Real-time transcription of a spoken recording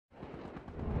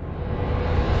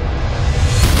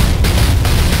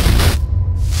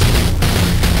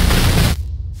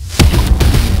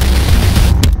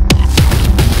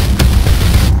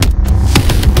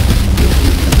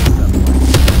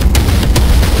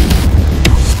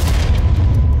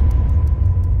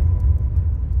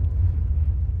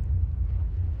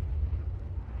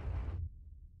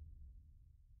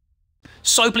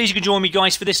So pleased you can join me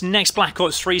guys for this next Black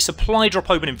Ops 3 supply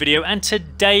drop opening video, and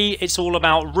today it's all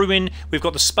about Ruin. We've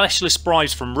got the specialist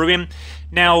bribes from Ruin.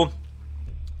 Now,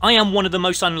 I am one of the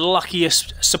most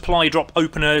unluckiest supply drop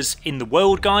openers in the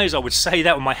world, guys. I would say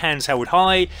that with my hands held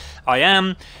high. I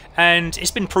am. And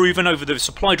it's been proven over the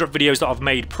supply drop videos that I've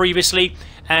made previously.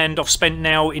 And I've spent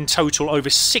now in total over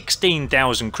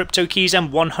 16,000 crypto keys and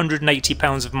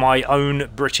 £180 of my own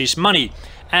British money.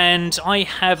 And I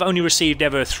have only received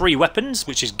ever 3 weapons,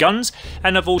 which is guns,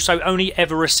 and I've also only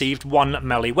ever received 1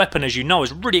 melee weapon. As you know, I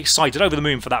was really excited, over the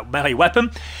moon for that melee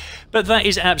weapon. But that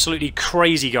is absolutely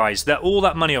crazy, guys, that all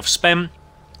that money I've spent,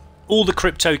 all the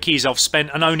crypto keys I've spent,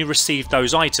 and only received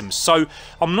those items. So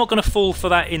I'm not going to fall for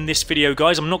that in this video,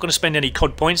 guys. I'm not going to spend any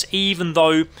COD points, even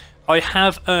though I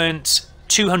have earned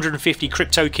 250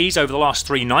 crypto keys over the last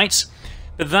 3 nights.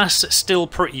 But that's still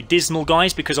pretty dismal,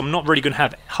 guys, because I'm not really going to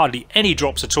have hardly any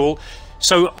drops at all.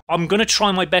 So I'm going to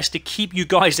try my best to keep you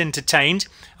guys entertained.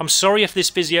 I'm sorry if this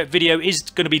video is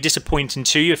going to be disappointing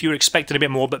to you, if you were expecting a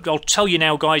bit more, but I'll tell you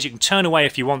now, guys, you can turn away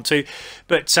if you want to.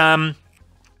 But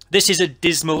this is a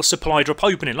dismal supply drop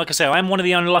opening. Like I say, I am one of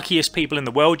the unluckiest people in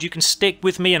the world. You can stick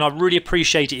with me, and I really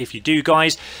appreciate it if you do,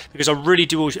 guys, because I really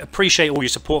do appreciate all your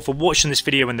support for watching this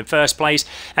video in the first place,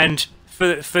 and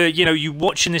for you know, you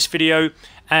watching this video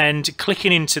and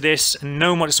clicking into this and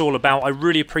knowing what it's all about. I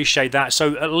really appreciate that.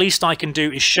 So at least I can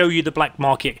do is show you the black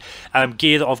market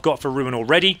gear that I've got for Ruin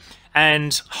already,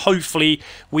 and hopefully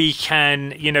we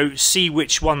can, you know, see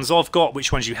which ones I've got,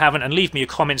 which ones you haven't, and leave me your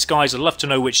comments, guys. I'd love to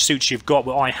know which suits you've got,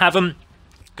 but I haven't,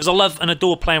 because I love and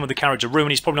adore playing with the character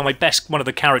Ruin. He's probably one of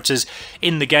the characters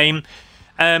in the game.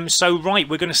 So right,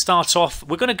 we're going to start off.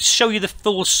 We're going to show you the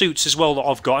full suits as well that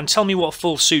I've got, and tell me what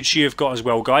full suits you've got as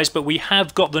well, guys. But we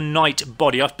have got the knight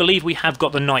body. I believe we have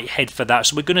got the knight head for that,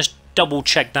 so we're going to double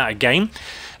check that again,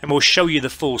 and we'll show you the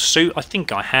full suit. I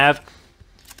think I have.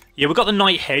 Yeah, we've got the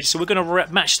knight head, so we're going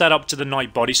to match that up to the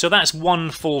knight body. So that's one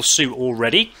full suit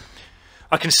already.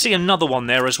 I can see another one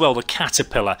there as well, the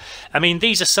caterpillar. I mean,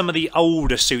 these are some of the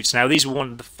older suits now. These were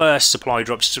one of the first supply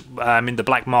drops in the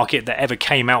black market that ever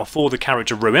came out for the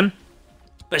character Ruin.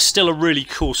 But still a really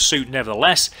cool suit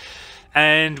nevertheless.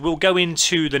 And we'll go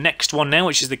into the next one now,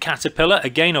 which is the caterpillar.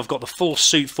 Again, I've got the full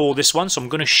suit for this one, so I'm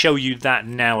going to show you that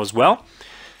now as well.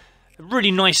 A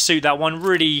really nice suit, that one.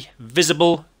 Really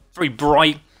visible, very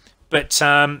bright. But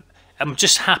I'm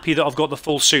just happy that I've got the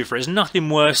full suit for it. There's nothing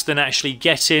worse than actually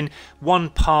getting one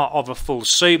part of a full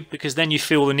suit, because then you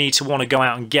feel the need to want to go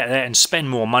out and get it and spend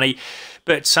more money.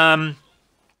 But,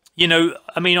 you know,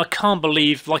 I mean, I can't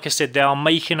believe, like I said, they are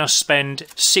making us spend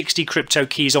 60 crypto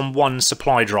keys on one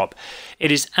supply drop.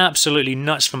 It is absolutely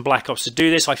nuts from Black Ops to do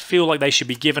this. I feel like they should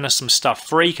be giving us some stuff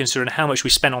free, considering how much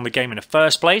we spent on the game in the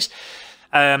first place.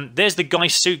 There's the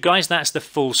Geist suit, guys. That's the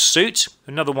full suit.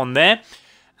 Another one there.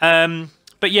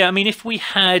 But yeah, I mean, if we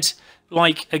had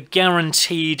like a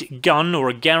guaranteed gun or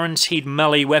a guaranteed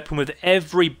melee weapon with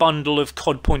every bundle of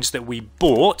COD points that we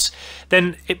bought,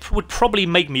 then it would probably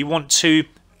make me want to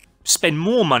spend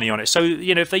more money on it. So,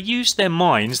 you know, if they used their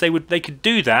minds, they could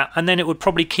do that, and then it would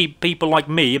probably keep people like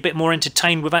me a bit more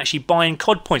entertained with actually buying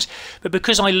COD points. But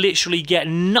because I literally get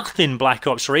nothing, Black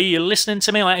Ops 3, you're listening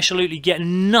to me, I absolutely get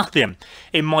nothing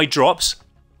in my drops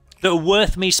that are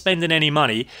worth me spending any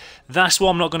money. That's why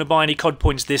I'm not going to buy any COD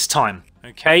points this time,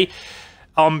 okay?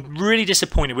 I'm really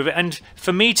disappointed with it, and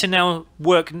for me to now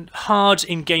work hard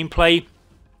in gameplay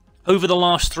over the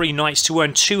last 3 nights to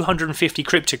earn 250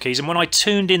 crypto keys, and when I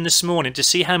tuned in this morning to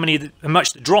see how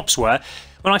much the drops were,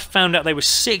 when I found out they were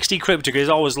 60 crypto keys,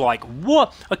 I was like,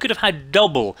 what? I could have had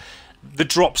double the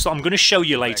drops that I'm going to show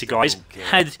you later, guys,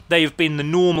 had they have been the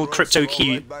normal crypto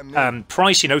key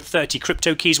price, you know, 30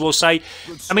 crypto keys, we'll say.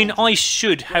 I mean, I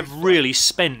should have really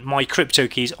spent my crypto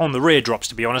keys on the rear drops,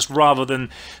 to be honest, rather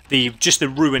than just the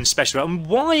Ruin special. I mean,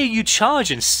 why are you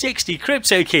charging 60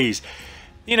 crypto keys?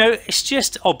 You know, it's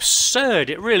just absurd.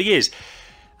 It really is.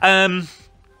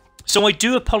 So I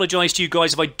do apologise to you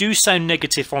guys if I do sound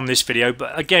negative on this video,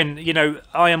 but again, you know,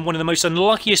 I am one of the most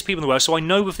unluckiest people in the world, so I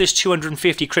know with this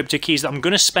 250 crypto keys that I'm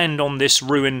going to spend on this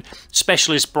Ruin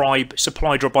specialist bribe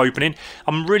supply drop opening,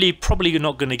 I'm really probably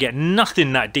not going to get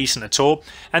nothing that decent at all,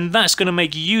 and that's going to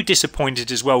make you disappointed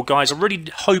as well, guys. I really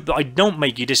hope that I don't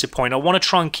make you disappointed. I want to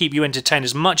try and keep you entertained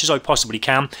as much as I possibly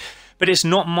can, but it's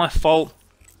not my fault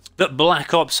that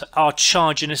Black Ops are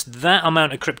charging us that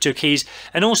amount of crypto keys,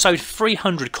 and also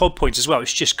 300 COD points as well.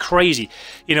 It's just crazy,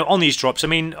 you know, on these drops. I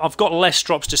mean, I've got less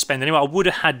drops to spend anyway. I would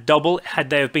have had double had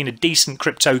there have been a decent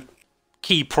crypto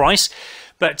key price,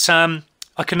 but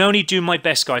I can only do my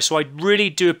best, guys, so I really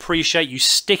do appreciate you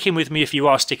sticking with me if you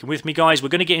are sticking with me, guys. We're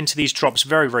going to get into these drops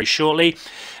very, very shortly,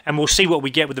 and we'll see what we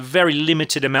get with the very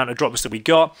limited amount of drops that we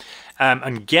got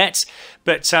and get.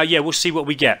 But, yeah, we'll see what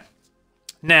we get.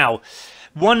 Now,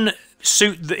 one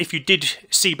suit that if you did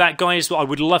see back, guys, what I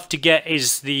would love to get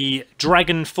is the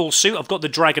dragon full suit. I've got the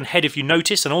dragon head, if you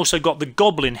notice, and also got the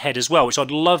goblin head as well, which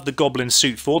I'd love the goblin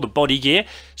suit for, the body gear.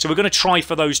 So we're going to try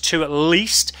for those two at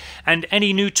least, and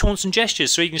any new taunts and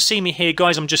gestures. So you can see me here,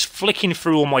 guys, I'm just flicking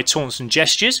through all my taunts and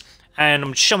gestures, and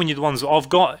I'm showing you the ones that I've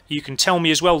got. You can tell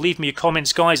me as well, leave me your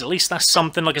comments, guys. At least that's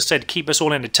something, like I said, keep us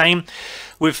all entertained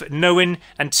with knowing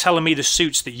and telling me the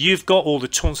suits that you've got, all the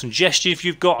taunts and gestures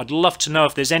you've got. I'd love to know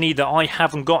if there's any that I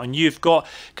haven't got and you've got,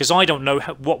 because I don't know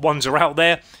what ones are out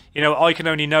there. You know, I can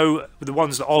only know the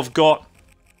ones that I've got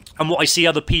and what I see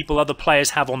other people, other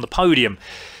players have on the podium.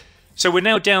 So we're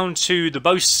now down to the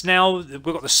boasts now. We've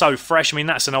got the So Fresh. I mean,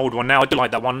 that's an old one now. I do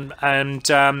like that one. And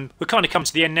we've kind of come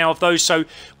to the end now of those. So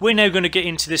we're now going to get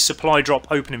into this supply drop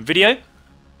opening video.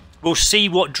 We'll see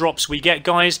what drops we get,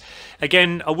 guys.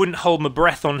 Again, I wouldn't hold my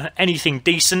breath on anything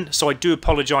decent, so I do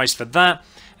apologise for that.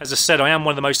 As I said, I am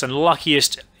one of the most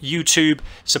unluckiest YouTube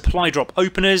supply drop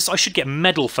openers. I should get a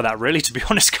medal for that, really, to be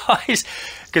honest, guys.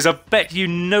 Because I bet you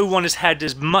no one has had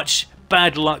as much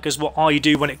bad luck as what I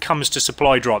do when it comes to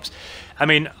supply drops. I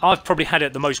mean, I've probably had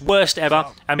it the most worst ever.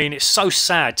 I mean, it's so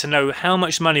sad to know how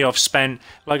much money I've spent.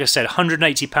 Like I said,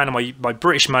 £180 of my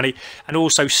British money, and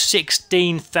also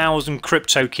 16,000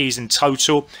 crypto keys in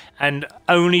total, and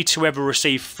only to ever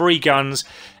receive 3 guns,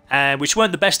 which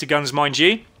weren't the best of guns, mind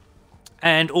you.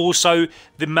 And also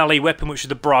the melee weapon, which is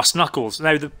the brass knuckles.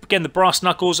 Now, again, the brass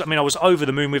knuckles, I mean, I was over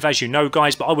the moon with, as you know,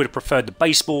 guys, but I would have preferred the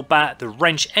baseball bat, the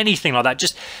wrench, anything like that.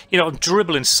 Just, you know, I'm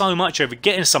dribbling so much over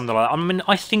getting something like that. I mean,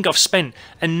 I think I've spent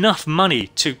enough money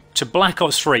to Black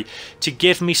Ops 3 to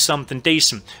give me something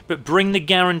decent. But bring the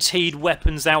guaranteed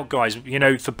weapons out, guys, you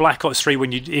know, for Black Ops 3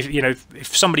 when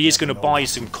if somebody is going to buy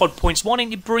some COD points, why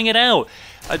don't you bring it out?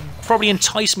 Probably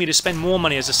entice me to spend more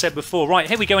money, as I said before. Right,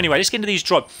 here we go anyway. Let's get into these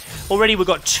drops. Already we've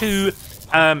got 2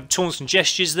 taunts and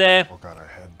gestures there.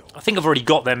 I think I've already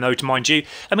got them, though, to mind you.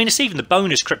 I mean, it's even the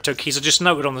bonus crypto keys I just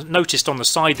noticed on the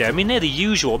side there. I mean, they're the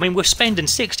usual. I mean, we're spending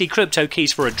 60 crypto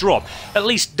keys for a drop. At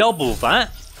least double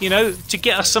that, you know, to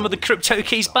get us some of the crypto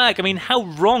keys back. I mean, how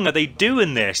wrong are they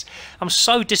doing this? I'm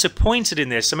so disappointed in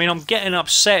this. I mean, I'm getting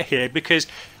upset here because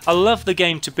I love the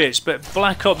game to bits, but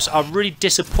Black Ops are really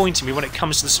disappointing me when it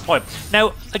comes to the supply.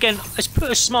 Now, again, let's put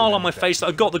a smile on my face that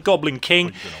I got the Goblin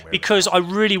King because I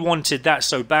really wanted that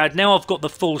so bad. Now I've got the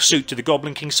full suit to the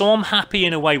Goblin King, so I'm happy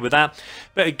in a way with that.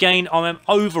 But again, I am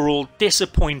overall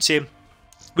disappointed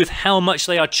with how much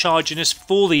they are charging us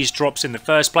for these drops in the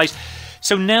first place.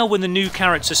 So now when the new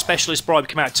character Specialist Bribe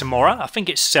come out tomorrow, I think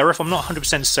it's Seraph, I'm not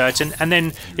 100% certain, and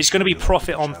then it's going to be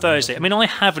Profit on Thursday. I mean, I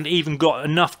haven't even got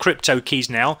enough crypto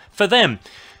keys now for them.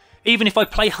 Even if I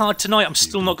play hard tonight, I'm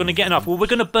still not going to get enough. Well, we're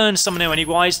going to burn some now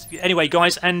anyway,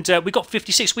 guys, and we got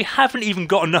 56. We haven't even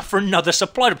got enough for another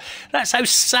supply. That's how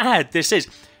sad this is.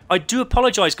 I do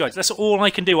apologise, guys. That's all I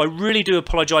can do. I really do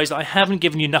apologise that I haven't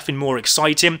given you nothing more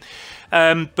exciting.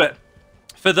 But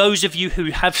for those of you who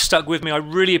have stuck with me, I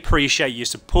really appreciate your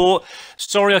support.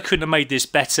 Sorry I couldn't have made this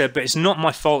better, but it's not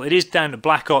my fault. It is down to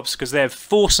Black Ops because they're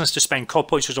forcing us to spend COD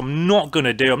points, which I'm not going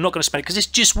to do. I'm not going to spend it because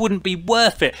it just wouldn't be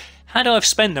worth it. Had I have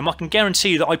spent them, I can guarantee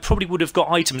you that I probably would have got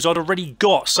items I'd already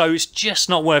got, so it's just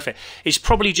not worth it. It's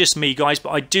probably just me, guys, but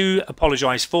I do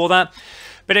apologise for that.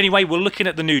 But anyway, we're looking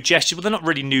at the new gestures. Well, they're not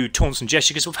really new taunts and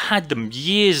gestures because we've had them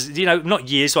years, you know, not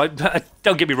years, so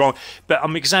don't get me wrong, but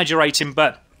I'm exaggerating,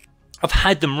 but I've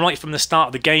had them right from the start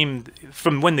of the game,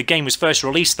 from when the game was first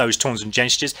released, those taunts and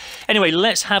gestures. Anyway,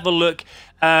 let's have a look.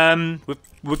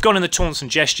 We've gone in the taunts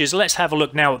and gestures. Let's have a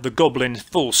look now at the Goblin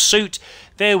full suit.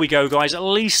 There we go, guys. At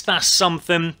least that's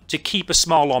something to keep a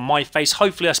smile on my face.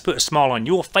 Hopefully that's put a smile on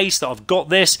your face that I've got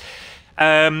this.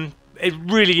 It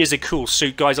really is a cool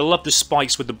suit, guys. I love the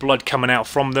spikes with the blood coming out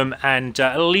from them, and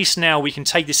at least now we can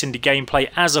take this into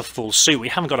gameplay as a full suit. We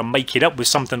haven't got to make it up with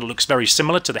something that looks very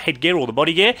similar to the headgear or the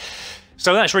body gear.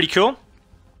 So that's really cool.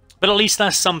 But at least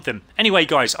that's something. Anyway,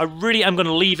 guys, I really am going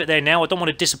to leave it there now. I don't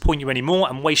want to disappoint you anymore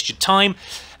and waste your time.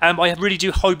 I really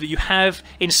do hope that you have,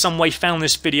 in some way, found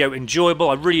this video enjoyable.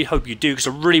 I really hope you do, because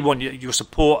I really want your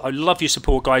support. I love your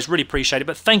support, guys. Really appreciate it.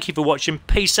 But thank you for watching.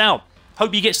 Peace out.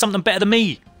 Hope you get something better than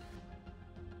me.